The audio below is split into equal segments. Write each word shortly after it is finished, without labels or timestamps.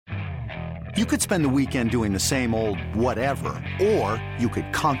You could spend the weekend doing the same old whatever, or you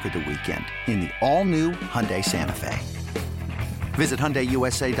could conquer the weekend in the all-new Hyundai Santa Fe. Visit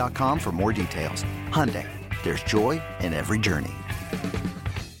HyundaiUSA.com for more details. Hyundai, there's joy in every journey.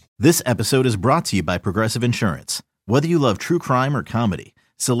 This episode is brought to you by Progressive Insurance. Whether you love true crime or comedy,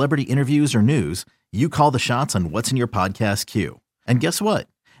 celebrity interviews or news, you call the shots on what's in your podcast queue. And guess what?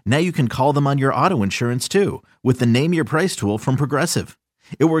 Now you can call them on your auto insurance too with the Name Your Price tool from Progressive.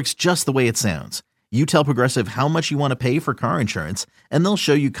 It works just the way it sounds. You tell Progressive how much you want to pay for car insurance, and they'll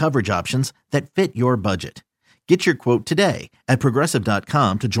show you coverage options that fit your budget. Get your quote today at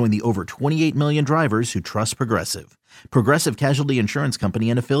Progressive.com to join the over 28 million drivers who trust Progressive. Progressive Casualty Insurance Company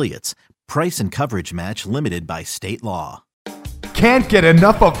and Affiliates. Price and coverage match limited by state law. Can't get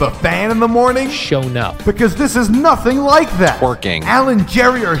enough of the Fan in the morning? Shown up. Because this is nothing like that. Working. Al and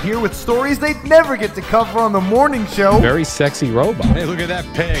Jerry are here with stories they'd never get to cover on the morning show. Very sexy robot. Hey, look at that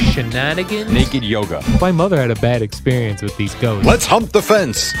pig. Shenanigans. Naked yoga. My mother had a bad experience with these ghosts. Let's hump the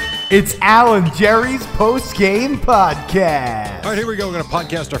fence. It's Al and Jerry's post-game podcast. All right, here we go. We're going to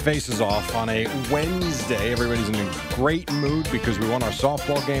podcast our faces off on a Wednesday. Everybody's in a great mood because we won our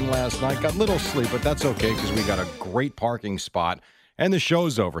softball game last night. Got little sleep, but that's okay because we got a great parking spot. And the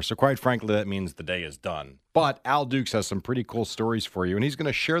show's over. So quite frankly, that means the day is done. But Al Dukes has some pretty cool stories for you, and he's going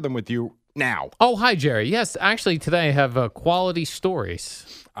to share them with you now. Oh, hi, Jerry. Yes, actually, today I have quality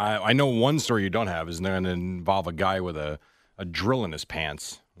stories. I know one story you don't have is going to involve a guy with a drill in his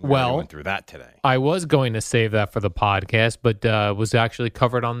pants. We went through that today. I was going to save that for the podcast, but was actually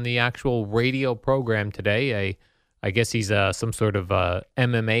covered on the actual radio program today. I guess he's some sort of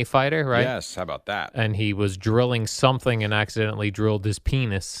MMA fighter, right? Yes, how about that? And he was drilling something and accidentally drilled his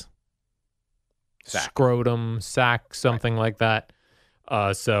penis. Sack. Scrotum, sack, something like that.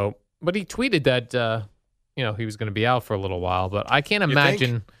 But he tweeted that, he was going to be out for a little while. But I can't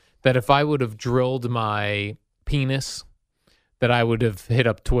imagine that if I would have drilled my penis, that I would have hit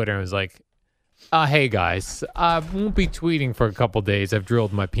up Twitter and was like, hey, guys, I won't be tweeting for a couple days. I've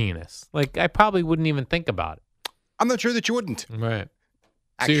drilled my penis. Like, I probably wouldn't even think about it. I'm not sure that you wouldn't. Right.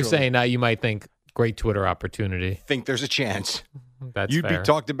 Actually, so you're saying now you might think, great Twitter opportunity. Think there's a chance. That's You'd fair. be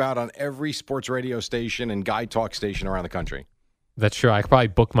talked about on every sports radio station and guy talk station around the country. That's true. I could probably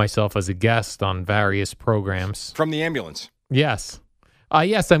book myself as a guest on various programs. From the ambulance. Yes.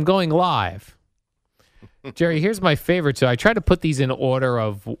 Yes, I'm going live. Jerry, here's my favorite. So I try to put these in order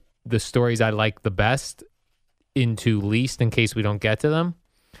of the stories I like the best into least in case we don't get to them.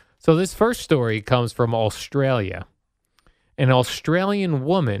 So this first story comes from Australia. An Australian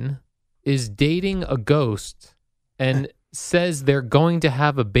woman is dating a ghost and says they're going to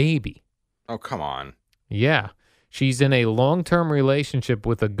have a baby. Oh, come on. Yeah. She's in a long-term relationship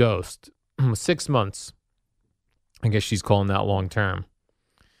with a ghost. 6 months. I guess she's calling that long-term.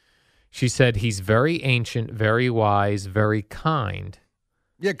 She said he's very ancient, very wise, very kind.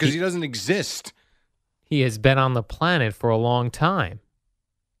 Yeah, because he doesn't exist. He has been on the planet for a long time.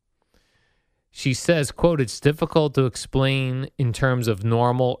 She says, quote, it's difficult to explain in terms of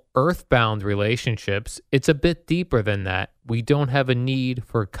normal earthbound relationships. It's a bit deeper than that. We don't have a need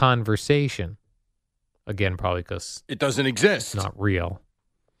for conversation. Again, probably because it doesn't exist. It's not real.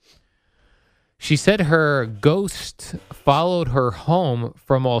 She said her ghost followed her home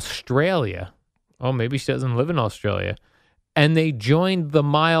from Australia. Oh, maybe she doesn't live in Australia. And they joined the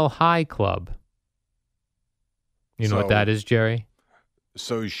Mile High Club. You know what that is, Jerry?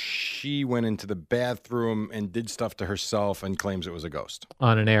 So she went into the bathroom and did stuff to herself and claims it was a ghost.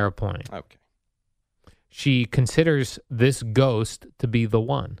 On an airplane. Okay. She considers this ghost to be the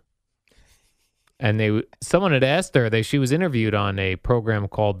one. And someone had asked her, she was interviewed on a program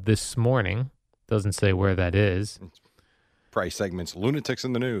called This Morning. Doesn't say where that is. Probably segments, Lunatics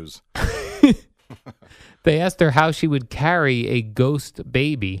in the News. They asked her how she would carry a ghost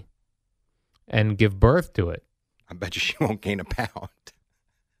baby and give birth to it. I bet you she won't gain a pound.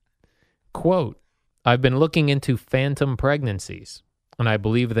 Quote, I've been looking into phantom pregnancies, and I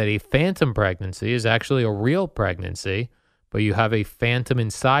believe that a phantom pregnancy is actually a real pregnancy, but you have a phantom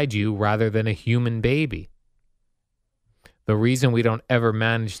inside you rather than a human baby. The reason we don't ever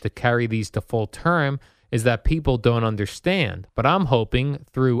manage to carry these to full term is that people don't understand. But I'm hoping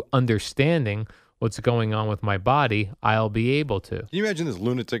through understanding what's going on with my body, I'll be able to. Can you imagine this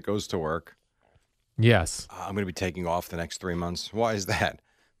lunatic goes to work? Yes. I'm going to be taking off the next 3 months. Why is that?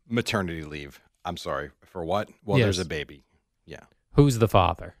 Maternity leave. I'm sorry. For what? Well, Yes. There's a baby. Yeah. Who's the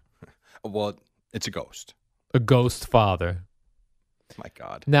father? Well, it's a ghost. A ghost father. My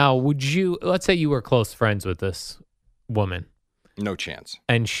God. Now, let's say you were close friends with this woman. No chance.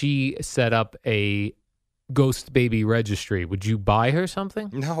 And she set up a ghost baby registry. Would you buy her something?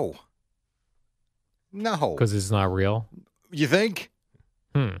 No. No. Because it's not real? You think?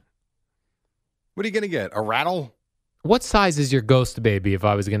 Hmm. What are you going to get? A rattle? What size is your ghost baby if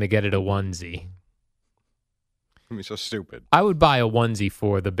I was going to get it a onesie? I mean, so stupid. I would buy a onesie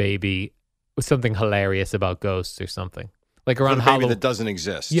for the baby with something hilarious about ghosts or something. Like For around the baby Halloween. that doesn't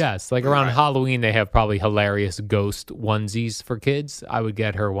exist. Yes, like around Right. Halloween, they have probably hilarious ghost onesies for kids. I would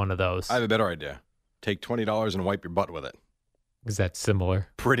get her one of those. I have a better idea. Take $20 and wipe your butt with it. Is that similar?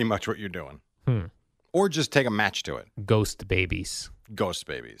 Pretty much what you're doing. Hmm. Or just take a match to it. Ghost babies. Ghost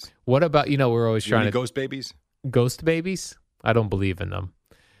babies. What about, we're always You trying any to... ghost babies? Ghost babies? I don't believe in them.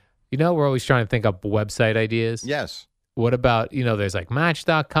 We're always trying to think up website ideas. Yes. What about, there's like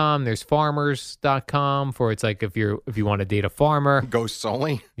Match.com, there's Farmers.com for it's like if you want to date a farmer. Ghosts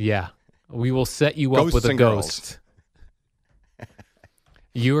only? Yeah. We will set you up Ghosts with a and ghost.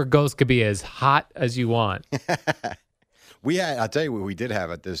 Your ghost could be as hot as you want. I'll tell you what we did have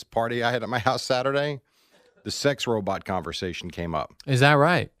at this party I had at my house Saturday. The sex robot conversation came up. Is that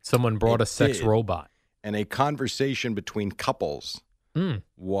right? Someone brought It a sex did. robot. And a conversation between couples Mm.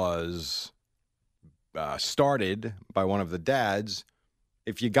 was started by one of the dads.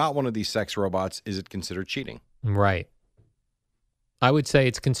 If you got one of these sex robots, is it considered cheating? Right. I would say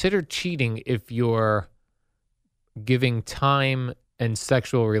it's considered cheating if you're giving time and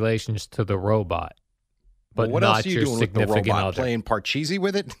sexual relations to the robot, but Well, what not else are you your doing with the significant robot? other. Playing Parcheesi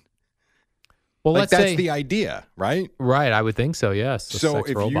with it? Well, Like let's that's say the idea, right? right. I would think so. Yes. A So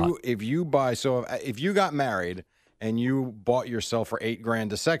sex robot. if you got married and you bought yourself for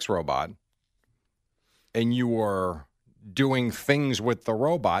 $8,000 a sex robot, and you were doing things with the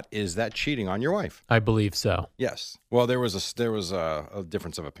robot, is that cheating on your wife? I believe so. Yes. Well, there was a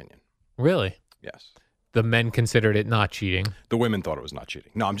difference of opinion. Really, Yes. the men considered it not cheating. The women thought it was not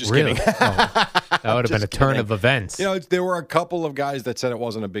cheating. No, I'm just Really? kidding. That would have been a Just turn kidding. of events. There were a couple of guys that said it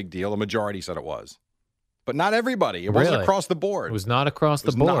wasn't a big deal. A majority said it was. But not everybody. It wasn't Really? across the board. It was not across It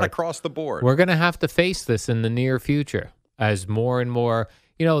was the board. not across the board. We're going to have to face this in the near future as more and more,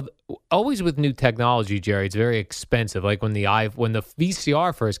 always with new technology, Jerry, it's very expensive. Like when the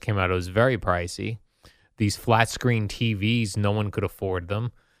VCR first came out, it was very pricey. These flat screen TVs, no one could afford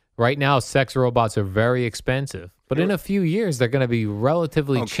them. Right now, sex robots are very expensive. But in a few years, they're going to be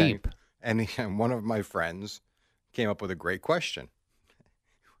relatively cheap. And one of my friends came up with a great question.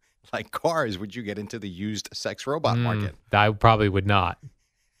 Like cars, would you get into the used sex robot market? I probably would not.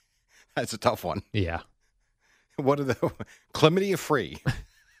 That's a tough one. Yeah. What are the chlamydia free?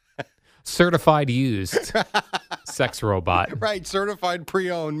 Certified used sex robot. Right, certified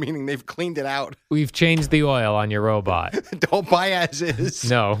pre-owned, meaning they've cleaned it out. We've changed the oil on your robot. Don't buy as is.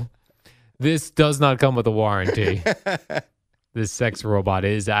 No, this does not come with a warranty. This sex robot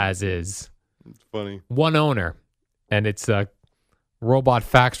is as is. It's funny. One owner, and it's robot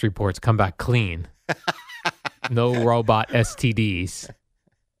fax reports come back clean. No robot STDs.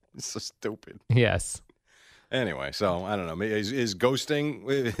 It's so stupid. Yes. Anyway, so I don't know. Is ghosting,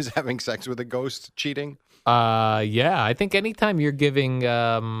 is having sex with a ghost cheating? Yeah, I think anytime you're giving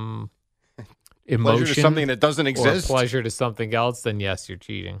emotion Pleasure to something that doesn't exist? or pleasure to something else, then yes, you're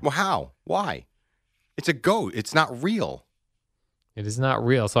cheating. Well, how? Why? It's a ghost. It's not real. It is not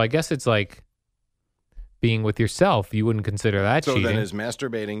real. So I guess it's like being with yourself. You wouldn't consider that So cheating. then is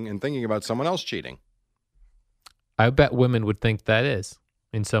masturbating and thinking about someone else cheating? I bet women would think that is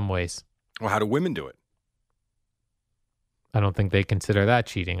in some ways. Well, how do women do it? I don't think they consider that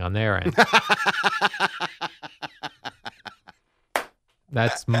cheating on their end.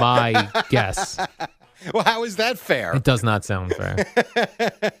 That's my guess. Well, how is that fair? It does not sound fair.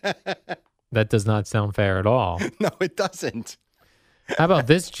 That does not sound fair at all. No, it doesn't. How about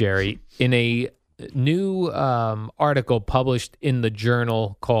this, Jerry? In a new article published in the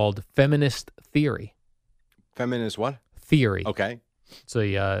journal called Feminist Theory. Feminist what? Theory. Okay. So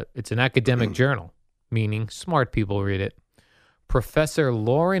it's an academic journal, meaning smart people read it. Professor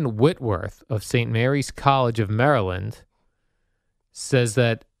Lauren Whitworth of St. Mary's College of Maryland says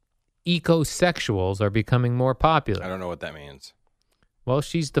that ecosexuals are becoming more popular. I don't know what that means. Well,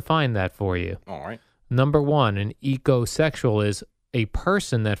 she's defined that for you. All right. Number one, an ecosexual is a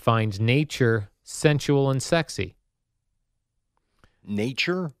person that finds nature sensual and sexy.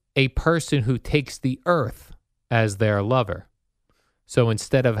 Nature? A person who takes the earth as their lover. So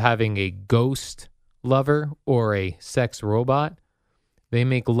instead of having a ghost lover or a sex robot, they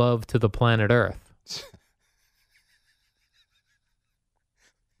make love to the planet Earth.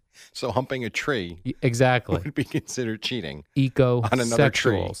 So humping a tree Exactly. would be considered cheating. On another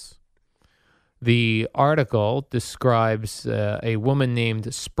tree. Ecosexuals. The article describes a woman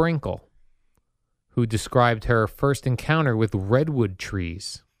named Sprinkle, who described her first encounter with redwood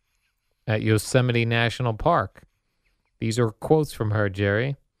trees. at Yosemite National Park. These are quotes from her,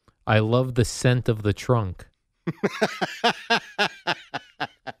 Jerry. I love the scent of the trunk.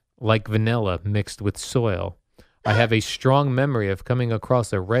 Like vanilla mixed with soil. I have a strong memory of coming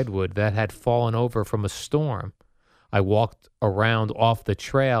across a redwood that had fallen over from a storm. I walked around off the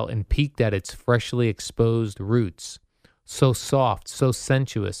trail and peeked at its freshly exposed roots. So soft, so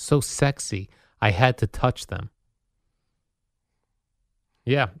sensuous, so sexy, I had to touch them.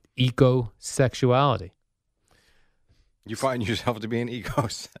 Yeah, ecosexuality. You find yourself to be an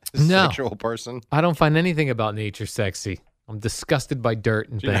ecosexual person? I don't find anything about nature sexy. I'm disgusted by dirt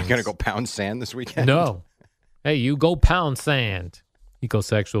and You're things. not going to go pound sand this weekend? No. Hey, you go pound sand.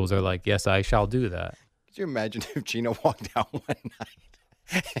 Ecosexuals are like, yes, I shall do that. Could you imagine if Gina walked out one night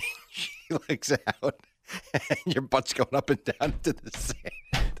and she looks out and your butt's going up and down to the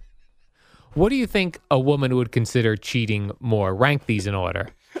sand? What do you think a woman would consider cheating more? Rank these in order.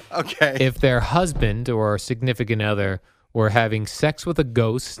 Okay. If their husband or significant other were having sex with a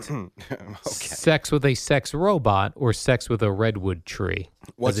ghost, sex with a sex robot, or sex with a redwood tree.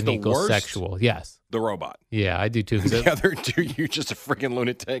 What's as an the worst? ecosexual. Yes. The robot. Yeah, I do too. 'Cause The other two, you're just a freaking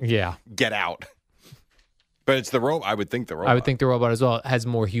lunatic. Yeah. Get out. But it's the robot. I would think the robot. I would think the robot as well has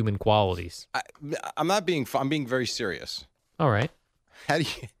more human qualities. I'm not being. I'm being very serious. All right. How do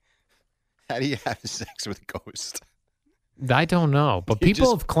you have sex with a ghost? I don't know, but You people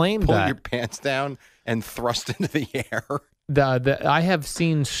just have claimed pull that. your pants down and thrust into the air. I have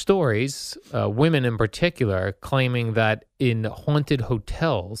seen stories, women in particular, claiming that in haunted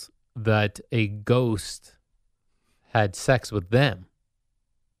hotels that a ghost had sex with them.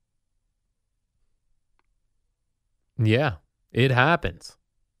 Yeah, it happens.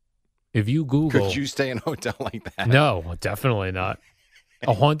 If you Google, Could you stay in a hotel like that? no, definitely not.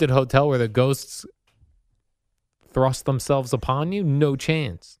 A haunted hotel where the ghosts thrust themselves upon you? No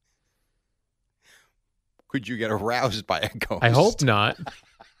chance. Could you get aroused by a ghost? I hope not.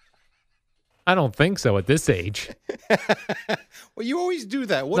 I don't think so at this age. Well, you always do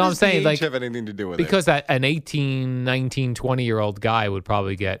that. What No, I'm does saying, the age like, have anything to do with it? Because an 18, 19, 20-year-old guy would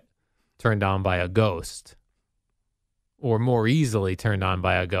probably get turned on by a ghost, or more easily turned on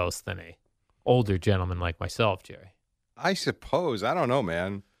by a ghost than a older gentleman like myself, Jerry. I suppose. I don't know,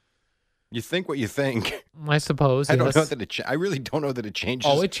 man. You think what you think. I suppose. I don't yes. know that it. I really don't know that it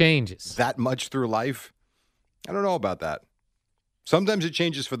changes. Oh, it changes. that much through life. I don't know about that. Sometimes it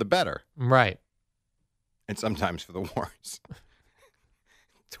changes for the better, Right. and sometimes for the worse.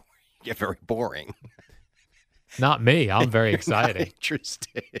 To where you get very boring. Not me. I'm very You're not excited.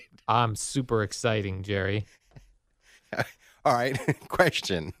 interested. I'm super exciting, Jerry. All right.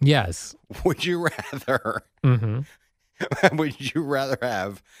 Question: Yes. Would you rather? Mm-hmm. Would you rather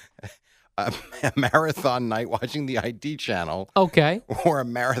have a marathon night watching the ID channel Okay. or a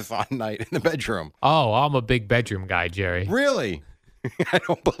marathon night in the bedroom? Oh, I'm a big bedroom guy, Jerry, Really? I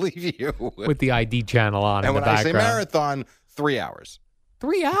don't believe you. with the ID channel on and in the when I say background. marathon, 3 hours.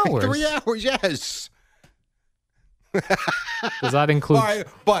 3 hours. 3 hours, yes. Does that include All right,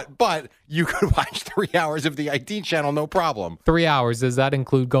 but you could watch 3 hours of the ID channel, no problem. 3 hours? Does that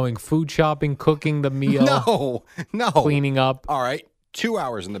include going food shopping, cooking the meal, No. cleaning up? All right, 2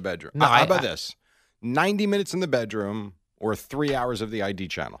 hours in the bedroom. No, How about this? 90 minutes in the bedroom or 3 hours of the ID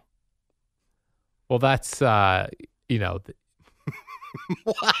channel? Well, that's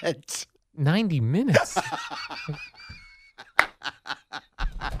What? 90 minutes.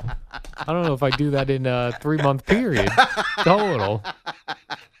 I don't know if I do that in a 3-month period total.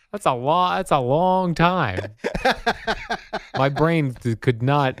 That's a lot. That's a long time. My brain could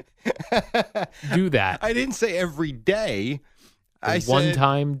not do that. I didn't say every day. I said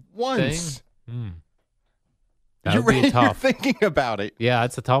one-time once. thing. That You're, would be you're tough. thinking about it. Yeah,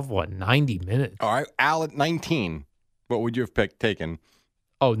 that's a tough one. 90 minutes. All right, Al at 19. What would you have taken?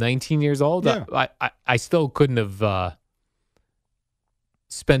 Oh, 19 years old? Yeah. I still couldn't have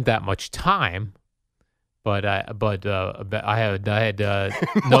spent that much time, but I had no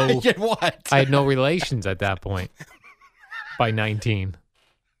What? I had no relations at that point. By 19,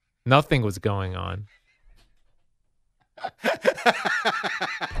 nothing was going on.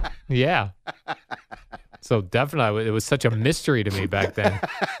 Yeah. So definitely, it was such a mystery to me back then.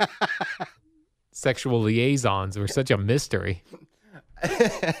 Sexual liaisons were such a mystery.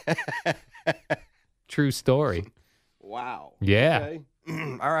 True story. Wow. Yeah. Okay.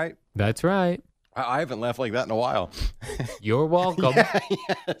 All right. That's right. I haven't laughed like that in a while. You're welcome.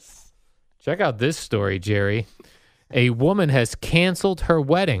 Yes. Check out this story, Jerry. A woman has canceled her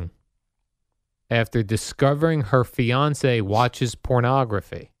wedding after discovering her fiance watches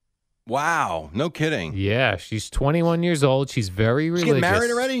pornography. Wow. No kidding. Yeah, she's 21 years old. She's very religious. Get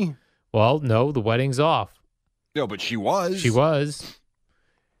married already? Well, no, the wedding's off. No, but she was. She was.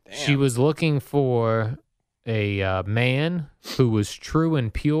 Damn. She was looking for a man who was true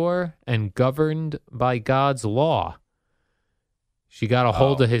and pure and governed by God's law. She got a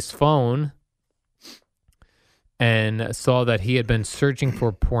hold of his phone and saw that he had been searching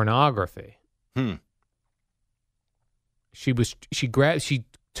for pornography. She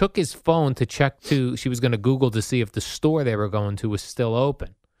took his phone to she was going to Google to see if the store they were going to was still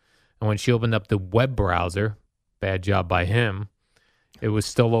open. And when she opened up the web browser, bad job by him, it was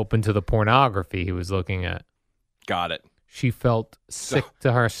still open to the pornography he was looking at. Got it. She felt sick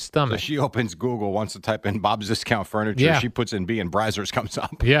to her stomach. So she opens Google, wants to type in Bob's Discount Furniture. Yeah. She puts in B and Brazzers comes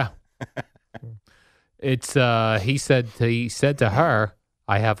up. Yeah. It's he said to her,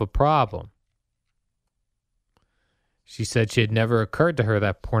 "I have a problem." She said it had never occurred to her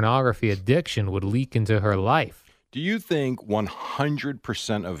that pornography addiction would leak into her life. Do you think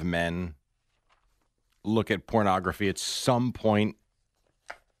 100% of men look at pornography at some point?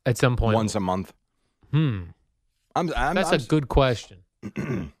 At some point. Once a month? That's a good question.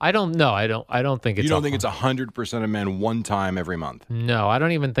 I don't know. I don't think it's. You don't think it's 100% of men one time every month? No, I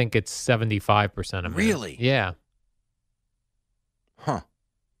don't even think it's 75% of men. Really? Yeah. Huh.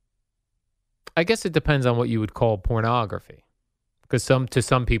 I guess it depends on what you would call pornography, because to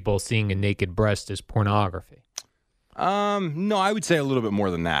some people, seeing a naked breast is pornography. No, I would say a little bit more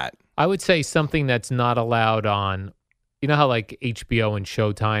than that. I would say something that's not allowed on. You know how like HBO and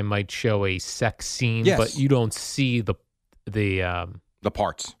Showtime might show a sex scene, Yes. but you don't see the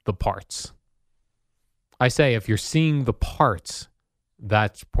parts. The parts. I say if you're seeing the parts,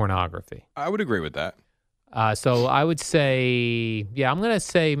 that's pornography. I would agree with that. So I would say, yeah, I'm going to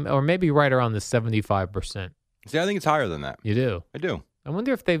say, or maybe right around the 75%. See, I think it's higher than that. You do? I do. I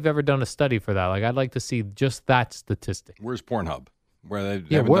wonder if they've ever done a study for that. Like, I'd like to see just that statistic. Where's Pornhub? Where they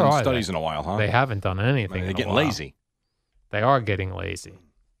Yeah, haven't where done are studies they? in a while, huh? They haven't done anything. They're in a getting while. lazy. They are getting lazy.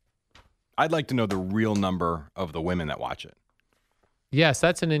 I'd like to know the real number of the women that watch it. Yes,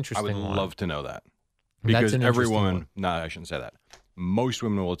 that's an I interesting would one. love to know that. That's Because an every interesting woman, one. no, I shouldn't say that. Most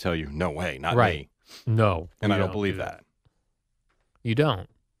women will tell you, no way, not Right. me. No. And you I don't believe do that. You don't?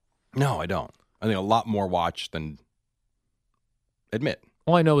 No, I don't. I think a lot more watch than admit.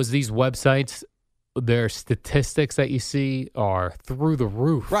 All I know is these websites, their statistics that you see are through the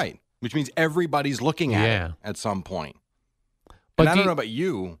roof. Right. Which means everybody's looking at Yeah. it at some point. But And I do don't you- know about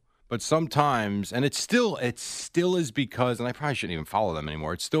you, but sometimes, and it still is because, and I probably shouldn't even follow them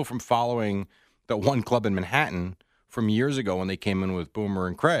anymore. It's still from following the one club in Manhattan from years ago when they came in with Boomer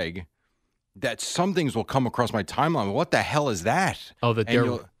and Craig, that some things will come across my timeline. What the hell is that? Oh, that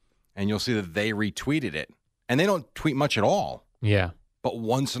and you'll see that they retweeted it. And they don't tweet much at all. Yeah. But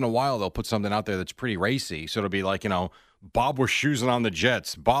once in a while, they'll put something out there that's pretty racy. So it'll be like, Bob was shoesing on the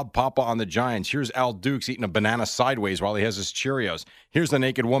Jets. Bob Papa on the Giants. Here's Al Dukes eating a banana sideways while he has his Cheerios. Here's the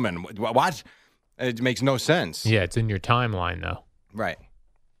naked woman. What? It makes no sense. Yeah, it's in your timeline, though. Right.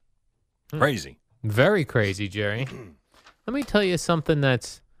 Crazy. Very crazy, Jerry. Let me tell you something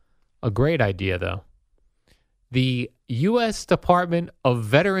that's a great idea, though. The U.S. Department of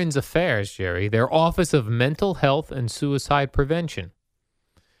Veterans Affairs, Jerry, their Office of Mental Health and Suicide Prevention,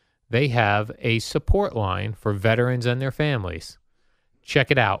 they have a support line for veterans and their families.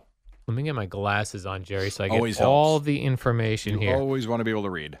 Check it out. Let me get my glasses on, Jerry, so I get Always all helps. the information You here. always want to be able to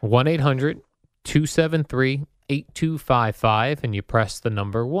read. 1-800-273-8255, and you press the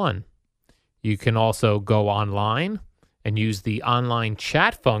number 1. You can also go online and use the online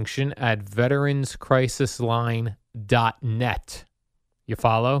chat function at veteranscrisisline.net. You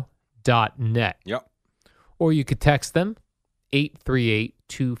follow? .net. Yep. Or you could text them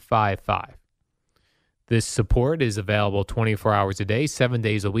 838-255. This support is available 24 hours a day, 7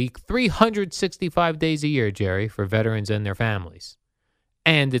 days a week, 365 days a year, Jerry, for veterans and their families.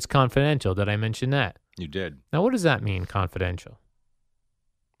 And it's confidential. Did I mention that? You did. Now, what does that mean, confidential?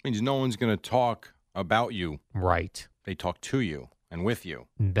 Means no one's going to talk about you. Right. They talk to you and with you.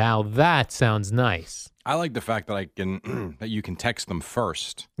 Now, that sounds nice. I like the fact that I can that you can text them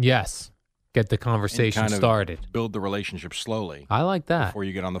first. Yes. Get the conversation and kind of started. Build the relationship slowly I like that. before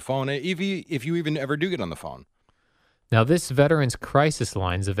you get on the phone, if you even ever do get on the phone. Now, this Veterans Crisis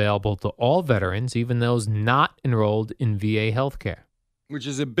Line is available to all veterans, even those not enrolled in VA healthcare. Which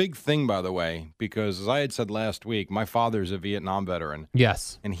is a big thing, by the way, because as I had said last week, my father's a Vietnam veteran,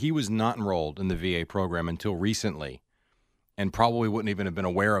 Yes. and he was not enrolled in the VA program until recently, and probably wouldn't even have been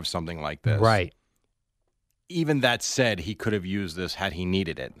aware of something like this. Right. Even that said, he could have used this had he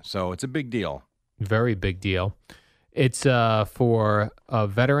needed it. So it's a big deal. Very big deal. It's for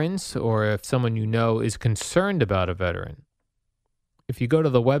veterans, or if someone you know is concerned about a veteran. If you go to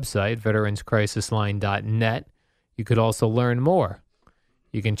the website, veteranscrisisline.net, you could also learn more.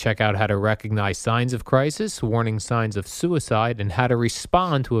 You can check out how to recognize signs of crisis, warning signs of suicide, and how to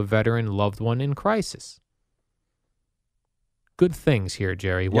respond to a veteran loved one in crisis. Good things here,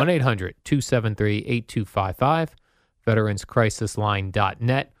 Jerry. Yep. 1-800-273-8255,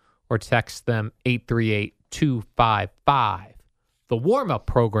 veteranscrisisline.net, or text them 838-255. The warm-up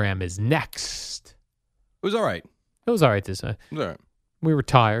program is next. It was all right. It was all right this time. It was all right. We were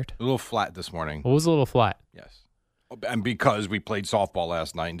tired. A little flat this morning. It was a little flat. Yes. And because we played softball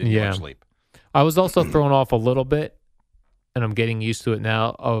last night and didn't go to sleep. I was also thrown off a little bit, and I'm getting used to it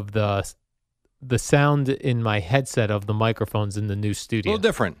now, of the sound in my headset of the microphones in the new A studio. little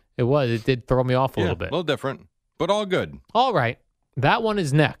different. It did throw me off a Yeah, little bit. A little different, but all good. All right. That one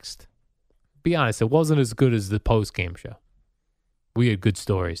is next. Be honest, it wasn't as good as the post-game show. We had good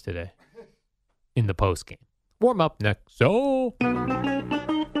stories today in the post-game. Warm up next. So...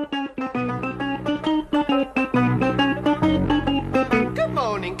 Good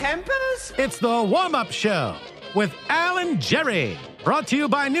morning, campers. It's the warm-up show with Al and Jerry. Brought to you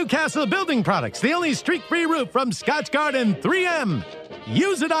by Newcastle Building Products, the only streak-free roof from Scotch Garden 3M.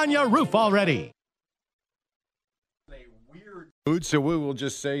 Use it on your roof already. Food, so we will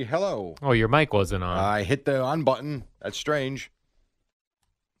just say hello. Oh, your mic wasn't on. I hit the on button. That's strange.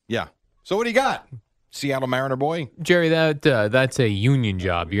 Yeah. So what do you got? Seattle Mariner boy? Jerry, that's a union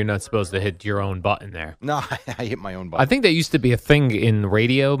job. You're not supposed to hit your own button there. No, I hit my own button. I think that used to be a thing in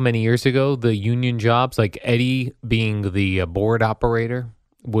radio many years ago, the union jobs, like Eddie being the board operator,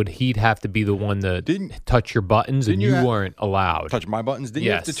 he'd have to be the one to touch your buttons, and you weren't allowed. Touch my buttons? Didn't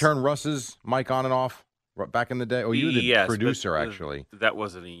you have to turn Russ's mic on and off back in the day? Oh, you were the producer, actually. That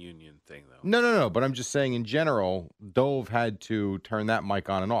wasn't a union thing, though. No. But I'm just saying, in general, Dove had to turn that mic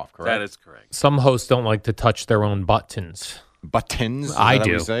on and off, correct? That is correct. Some hosts don't like to touch their own buttons. Buttons? Is I that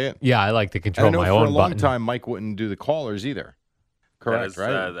do. How we say it? Yeah, I like to control my own button. For a long time, Mike wouldn't do the callers either. Correct,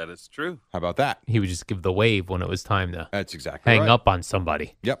 right? That is true. How about that? He would just give the wave when it was time to That's exactly hang right. up on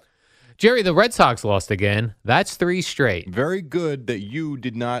somebody. Yep. Jerry, the Red Sox lost again. That's 3 straight. Very good that you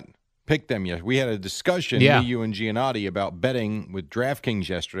did not pick them yet. We had a discussion, me, you, and Giannotti, about betting with DraftKings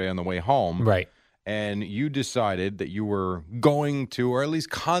yesterday on the way home. Right. And you decided that you were going to, or at least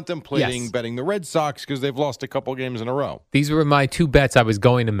contemplating, Yes. betting the Red Sox because they've lost a couple games in a row. These were my 2 bets I was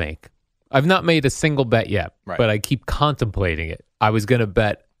going to make. I've not made a single bet yet, Right. but I keep contemplating it. I was going to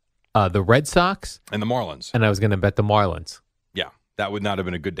bet the Red Sox, And the Marlins. and I was going to bet the Marlins. Yeah, that would not have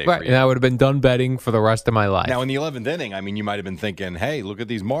been a good day Right, for and you. I would have been done betting for the rest of my life. Now, in the 11th inning, I mean, you might have been thinking, hey, look at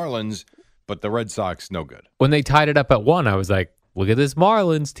these Marlins, but the Red Sox, no good. When they tied it up at 1, I was like, look at this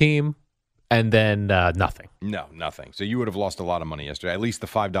Marlins team. And then nothing. No, nothing. So you would have lost a lot of money yesterday. At least the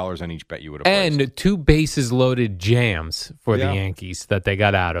 $5 on each bet you would have placed. And 2 bases loaded jams for the Yankees that they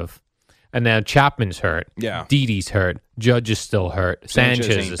got out of. And now Chapman's hurt. Yeah. Didi's hurt. Judge is still hurt. Sanchez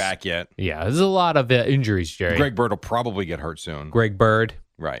Sanchez ain't is back yet. Yeah, there's a lot of injuries, Jerry. Greg Bird will probably get hurt soon. Greg Bird.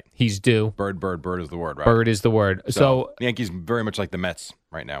 Right. He's due. Bird is the word, right? Bird is the word. So the Yankees very much like the Mets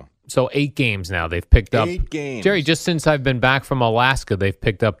right now. 8 games now they've picked up. 8 games. Jerry, just since I've been back from Alaska, they've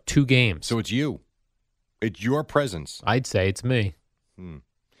picked up 2 games. So it's you. It's your presence. I'd say it's me.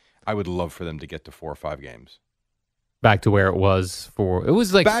 I would love for them to get to 4 or 5 games. Back to where it was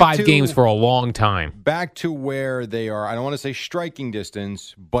like Back 5 to- games for a long time. Back to where they are. I don't want to say striking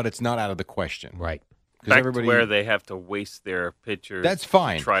distance, but it's not out of the question. Right. Back to where they have to waste their pitchers. That's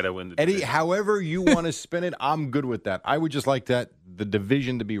fine. To try to win the Eddie, division. however you want to spin it, I'm good with that. I would just like the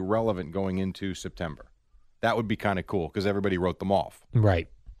division to be relevant going into September. That would be kind of cool because everybody wrote them off. Right.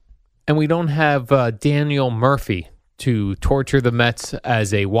 And we don't have Daniel Murphy to torture the Mets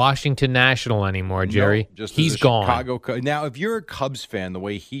as a Washington National anymore, Jerry. No, just He's as a gone. Chicago Cubs. Now, if you're a Cubs fan, the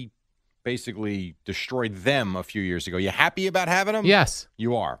way he basically destroyed them a few years ago, you happy about having him? Yes.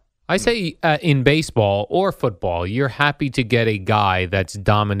 You are. I say in baseball or football, you're happy to get a guy that's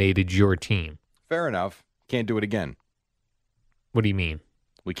dominated your team. Fair enough. Can't do it again. What do you mean?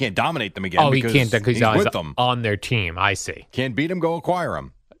 We can't dominate them again. Oh, he because can't because he's he's with them. on their team. I see. Can't beat him, go acquire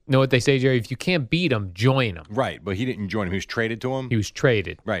him. Know what they say, Jerry? If you can't beat him, join him. Right, but he didn't join him. He was traded to him. He was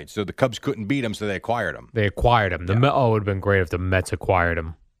traded. Right, so the Cubs couldn't beat him, so they acquired him. They acquired him. It would have been great if the Mets acquired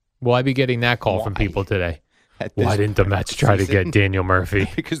him. Will I be getting that call from people today? Why didn't the Mets try to get Daniel Murphy?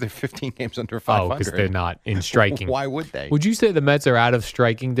 Because they're 15 games under 500. Oh, because they're not in striking. Why would they? Would you say the Mets are out of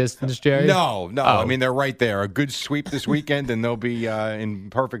striking distance, Jerry? No. Oh. I mean, they're right there. A good sweep this weekend, and they'll be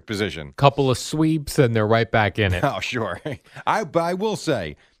in perfect position. Couple of sweeps, and they're right back in it. Oh, sure. But I will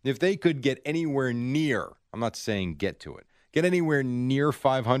say, if they could get anywhere near, I'm not saying get to it, get anywhere near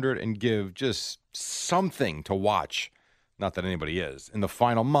 500 and give just something to watch Not that anybody is. In the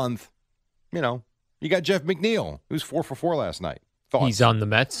final month, you got Jeff McNeil, who's 4 for 4 last night. Thoughts? He's on the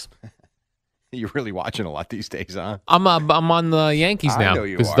Mets. You're really watching a lot these days, huh? I'm on the Yankees now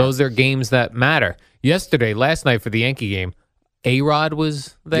because those are games that matter. Last night for the Yankee game, A-Rod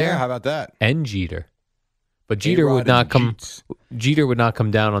was there. Yeah, how about that? And Jeter. But Jeter would not come. Jeter would not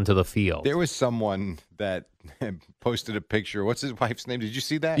come down onto the field. There was someone that posted a picture. What's his wife's name? Did you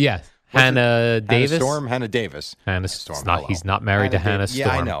see that? Yeah, Hannah Davis. Hannah Davis. Hannah Storm. He's not married to Hannah Storm.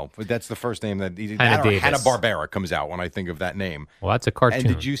 Yeah, I know, but that's the first name that Hannah Davis. Hannah Barbera comes out when I think of that name. Well, that's a cartoon. And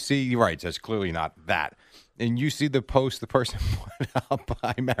did you see? Right, that's clearly not that. And you see the post the person put up.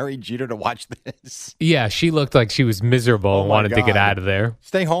 I married Jeter to watch this. Yeah, she looked like she was miserable and wanted to get out of there.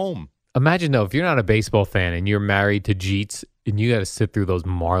 Stay home. Imagine, though, if you're not a baseball fan and you're married to Jeets and you got to sit through those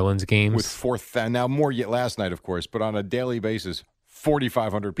Marlins games. With 4,000, now more yet last night, of course, but on a daily basis,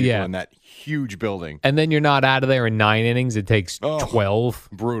 4,500 people in that huge building. And then you're not out of there in 9 innings. It takes 12.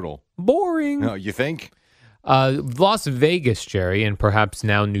 Brutal. Boring. No, you think? Las Vegas, Jerry, and perhaps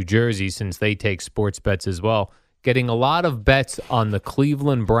now New Jersey, since they take sports bets as well, getting a lot of bets on the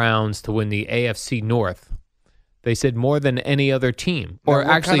Cleveland Browns to win the AFC North. They said more than any other team. Now, or what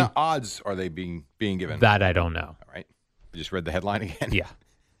actually, kind of odds are they being given? That I don't know. All right. You just read the headline again? Yeah.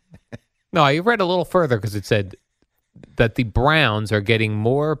 No, I read a little further because it said that the Browns are getting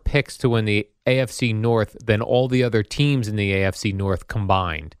more picks to win the AFC North than all the other teams in the AFC North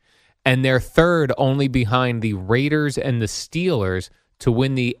combined. And they're third only behind the Raiders and the Steelers to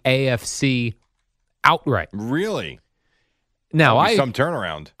win the AFC outright. Really? Now, some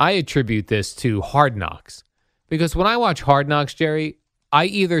turnaround. I attribute this to Hard Knocks. Because when I watch Hard Knocks, Jerry, I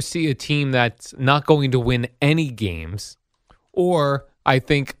either see a team that's not going to win any games, or I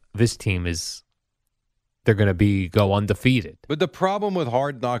think this team they're going to go undefeated. But the problem with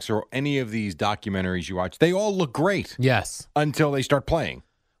Hard Knocks or any of these documentaries you watch, they all look great. Yes. Until they start playing.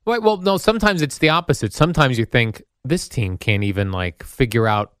 Right. Well, no, sometimes it's the opposite. Sometimes you think this team can't even figure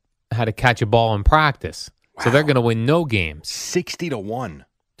out how to catch a ball in practice. Wow. So they're going to win no games. 60-1.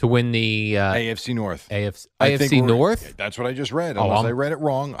 To win the AFC North. AFC North? That's what I just read. Unless I read it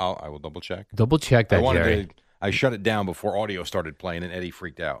wrong, I will double check. Double check that, Jerry. I shut it down before audio started playing, and Eddie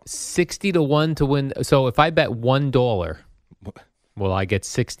freaked out. 60-1 to win. So if I bet $1, will I get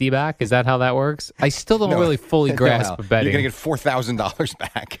 60 back? Is that how that works? I still don't really fully grasp betting. You're going to get $4,000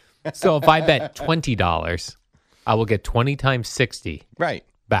 back. So if I bet $20, I will get 20 times 60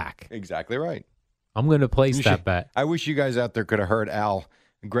 back. Exactly right. I'm going to place that bet. I wish you guys out there could have heard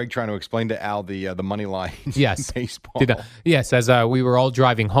Greg trying to explain to Al the money lines in baseball. Yes, as we were all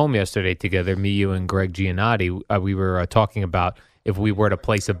driving home yesterday together, me, you, and Greg Giannotti, we were talking about if we were to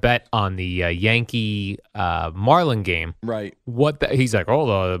place a bet on the Yankee Marlin game. Right. He's like,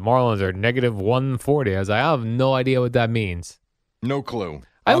 the Marlins are negative 140. I was like, I have no idea what that means. No clue.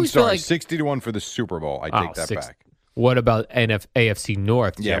 I'm sorry, 60-1 for the Super Bowl. I take that back. What about AFC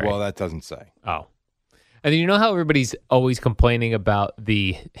North, Jerry? Yeah, well, that doesn't say. Oh. And you know how everybody's always complaining about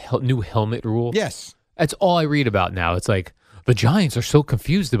the new helmet rule? Yes. That's all I read about now. It's like, the Giants are so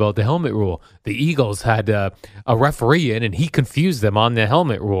confused about the helmet rule. The Eagles had a referee in, and he confused them on the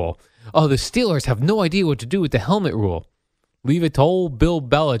helmet rule. Oh, the Steelers have no idea what to do with the helmet rule. Leave it to old Bill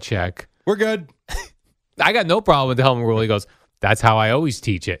Belichick. We're good. I got no problem with the helmet rule. He goes, that's how I always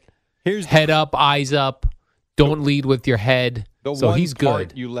teach it. Here's head up, eyes up. Don't lead with your head. He's good.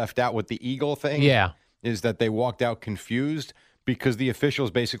 Part you left out with the Eagle thing. Yeah. Is that they walked out confused because the officials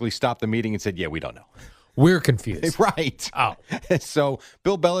basically stopped the meeting and said, yeah, we don't know. We're confused. Right. Oh. So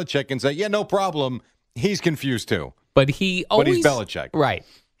Bill Belichick can say, yeah, no problem. He's confused too. But he's Belichick. Right.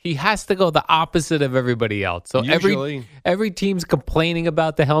 He has to go the opposite of everybody else. So usually, every team's complaining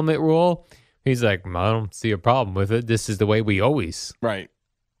about the helmet rule. He's like, I don't see a problem with it. This is the way we always. Right.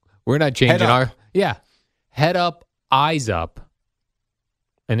 We're not changing head up, eyes up.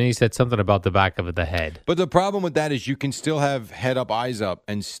 And then he said something about the back of the head. But the problem with that is you can still have head up, eyes up,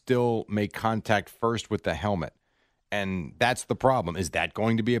 and still make contact first with the helmet. And that's the problem. Is that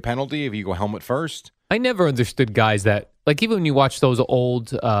going to be a penalty if you go helmet first? I never understood guys that, even when you watch those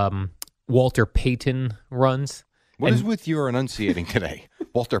old Walter Payton runs. What is with your enunciating today?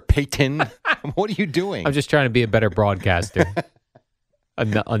 Walter Payton? What are you doing? I'm just trying to be a better broadcaster. Why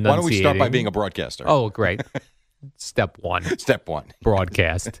don't we start by being a broadcaster? Oh, great. Step one.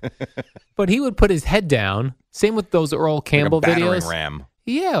 Broadcast. But he would put his head down. Same with those Earl Campbell like a videos. Ram.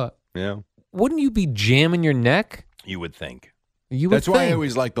 Yeah. Yeah. Wouldn't you be jamming your neck? You would think. That's why I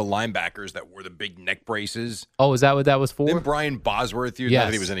always like the linebackers that wore the big neck braces. Oh, is that what that was for? Then Brian Bosworth, not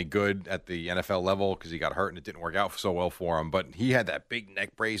that he was any good at the NFL level because he got hurt and it didn't work out so well for him, but he had that big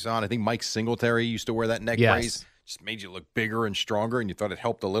neck brace on. I think Mike Singletary used to wear that neck brace. just made you look bigger and stronger, and you thought it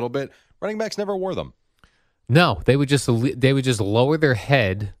helped a little bit. Running backs never wore them. No, they would just lower their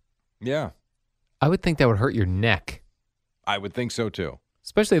head. Yeah. I would think that would hurt your neck. I would think so, too.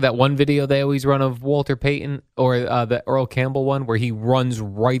 Especially that one video they always run of Walter Payton or the Earl Campbell one where he runs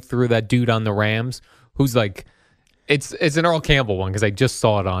right through that dude on the Rams who's like, it's an Earl Campbell one because I just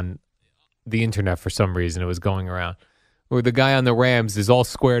saw it on the internet for some reason. It was going around where the guy on the Rams is all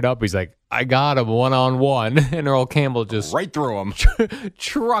squared up. He's like, I got him one-on-one. And Earl Campbell just right through him.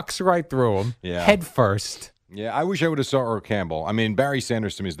 Trucks right through him. Yeah. Head first. Yeah, I wish I would have saw Earl Campbell. I mean, Barry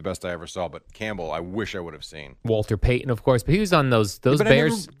Sanders to me is the best I ever saw, but Campbell, I wish I would have seen. Walter Payton, of course, but he was on those but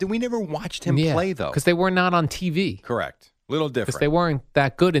Bears. We never watched him play, though. Because they were not on TV. Correct. Little different. Because they weren't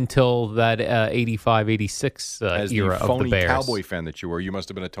that good until that 85, 86 As era the phony of the Bears. Cowboy fan that you were, you must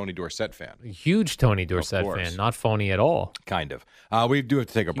have been a Tony Dorsett fan. Huge Tony Dorsett fan. Not phony at all. Kind of. We do have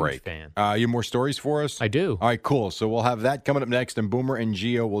to take a break. Fan. You have more stories for us? I do. All right, cool. So we'll have that coming up next, and Boomer and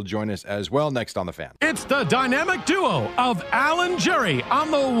Gio will join us as well next on The Fan. It's the dynamic duo of Al and Jerry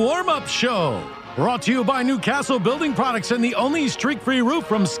on the warm-up show. Brought to you by Newcastle Building Products and the only streak-free roof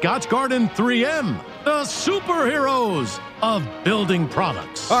from Scotch Garden 3M. The superheroes of building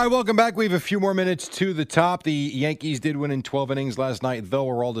products. All right, welcome back. We have a few more minutes to the top. The Yankees did win in 12 innings last night, though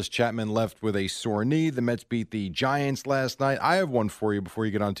Aroldis Chapman left with a sore knee. The Mets beat the Giants last night. I have one for you before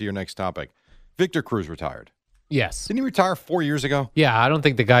you get on to your next topic. Victor Cruz retired. Yes. Didn't he retire 4 years ago? Yeah, I don't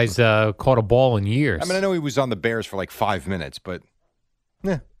think the guy's caught a ball in years. I mean, I know he was on the Bears for like 5 minutes, but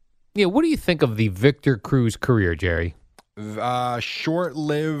Yeah, what do you think of the Victor Cruz career, Jerry?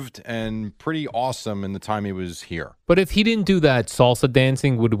 Short-lived and pretty awesome in the time he was here. But if he didn't do that salsa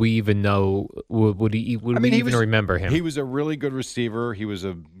dancing, would we even know? Would we even remember him? He was a really good receiver. He was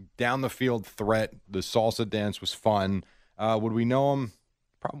a down-the-field threat. The salsa dance was fun. Would we know him?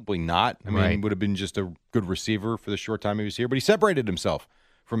 Probably not. I mean, he would have been just a good receiver for the short time he was here. But he separated himself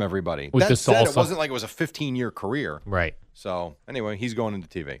from everybody. With that said, salsa. it wasn't like it was a 15-year career. Right. So, anyway, he's going into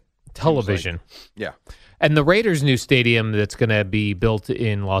TV. Television. Yeah. And the Raiders' new stadium that's going to be built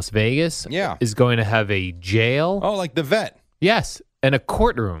in Las Vegas is going to have a jail. Oh, like the Vet. Yes, and a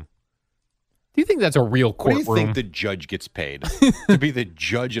courtroom. Do you think that's a real courtroom? What do you think the judge gets paid to be the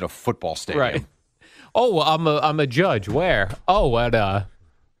judge at a football stadium? Right. Oh, well, I'm a judge. Where? Oh, at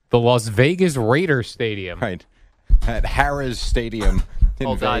the Las Vegas Raiders Stadium. Right. At Harrah's Stadium in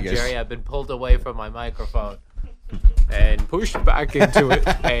Hold Vegas. on, Jerry. I've been pulled away from my microphone. And pushed back into it,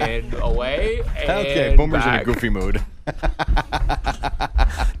 and away, and okay, Boomer's back. in a goofy mood.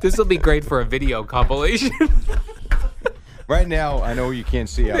 This will be great for a video compilation. Right now, I know you can't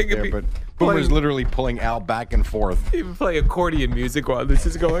see out there, but Boomer's literally pulling Al back and forth. Even play accordion music while this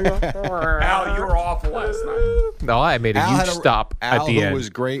is going on. Al, you were awful last night. No, I made a huge stop Al, at the end. who was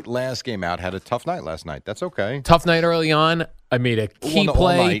great last game out, had a tough night last night. That's okay. Tough night early on. I made a key All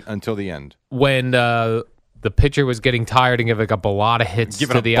play night until the end. when the pitcher was getting tired and giving up a lot of hits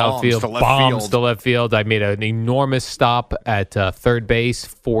Giving to up the bombs outfield, to left bombs field. to left field. I made an enormous stop at third base,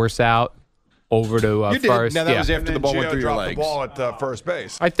 force out over to You did. first. Now, that was after the ball went through your legs. The ball at first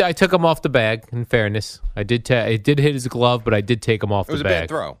base. I took him off the bag. In fairness, I did. It did hit his glove, but I did take him off It was the a bag. bad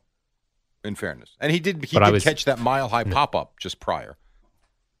throw, in fairness. And he did catch that mile-high pop-up just prior.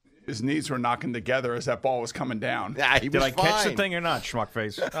 His knees were knocking together as that ball was coming down. Yeah, he Did was I catch the fine. thing or not,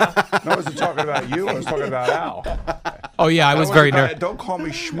 schmuckface? No, I wasn't talking about you. I was talking about Al. Oh yeah, I was very nervous. Don't call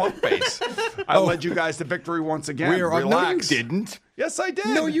me schmuckface. I led you guys to victory once again. Relax. No, you didn't. Yes, I did.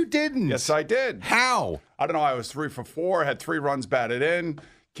 No, you didn't. Yes, I did. How? I don't know. I was 3 for 4. Had 3 runs batted in.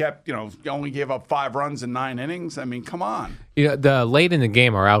 Kept, only gave up 5 runs in 9 innings. I mean, come on. The late in the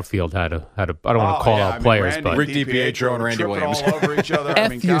game, our outfield had a. I don't want to call out players, Randy, but Rick DiPietro and Randy tripping Williams. all over each other.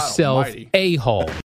 F yourself, a-hole.